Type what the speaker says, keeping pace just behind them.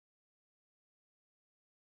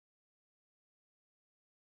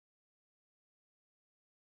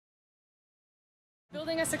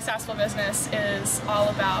Building a successful business is all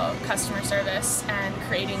about customer service and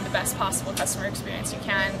creating the best possible customer experience you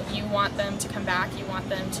can. You want them to come back, you want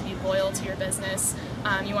them to be loyal to your business,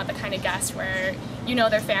 you want the kind of guest where you know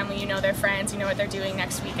their family, you know their friends, you know what they're doing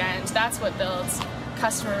next weekend. That's what builds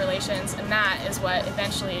customer relations, and that is what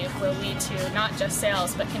eventually will lead to not just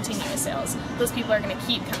sales but continuous sales. Those people are going to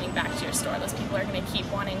keep coming back to your store. Those people are going to keep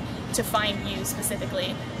wanting to find you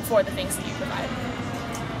specifically for the things that you provide.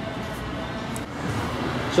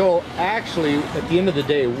 So actually, at the end of the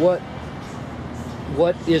day, what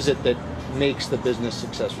is it that makes the business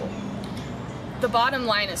successful? The bottom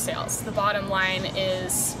line is sales. The bottom line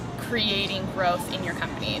is creating growth in your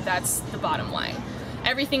company. That's the bottom line.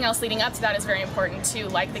 Everything else leading up to that is very important too,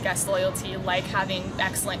 like the guest loyalty, like having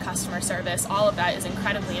excellent customer service. All of that is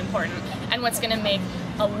incredibly important and what's going to make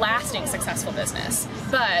a lasting successful business.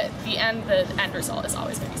 But the end result is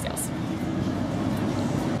always going to be sales.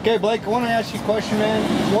 Okay, Blake, I want to ask you a question, man.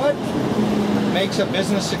 What makes a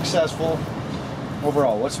business successful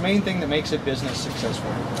overall? What's the main thing that makes a business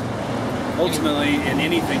successful? Ultimately, in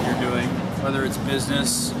anything you're doing, whether it's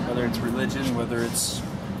business, whether it's religion, whether it's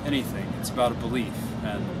anything, it's about a belief,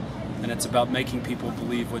 and it's about making people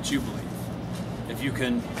believe what you believe. If you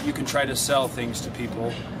can try to sell things to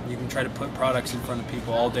people, you can try to put products in front of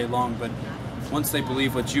people all day long, but once they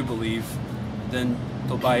believe what you believe, then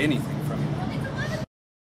they'll buy anything from you.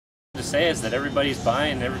 To say is that everybody's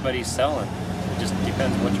buying and everybody's selling. It just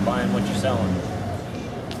depends what you're buying, what you're selling.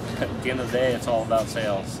 At the end of the day, it's all about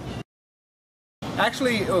sales.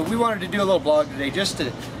 Actually, we wanted to do a little blog today just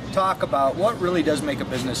to talk about what really does make a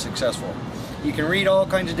business successful. You can read all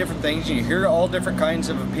kinds of different things, you hear all different kinds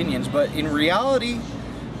of opinions, but in reality,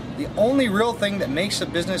 the only real thing that makes a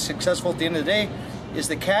business successful at the end of the day is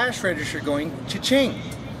the cash register going cha-ching.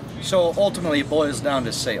 So ultimately it boils down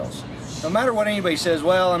to sales. No matter what anybody says,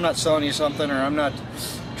 well, I'm not selling you something, or I'm not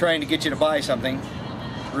trying to get you to buy something.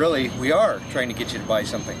 Really, we are trying to get you to buy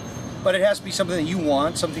something. But it has to be something that you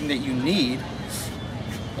want, something that you need.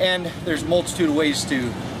 And there's a multitude of ways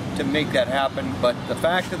to make that happen. But the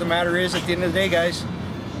fact of the matter is, at the end of the day, guys,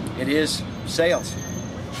 it is sales.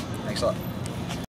 Thanks a lot.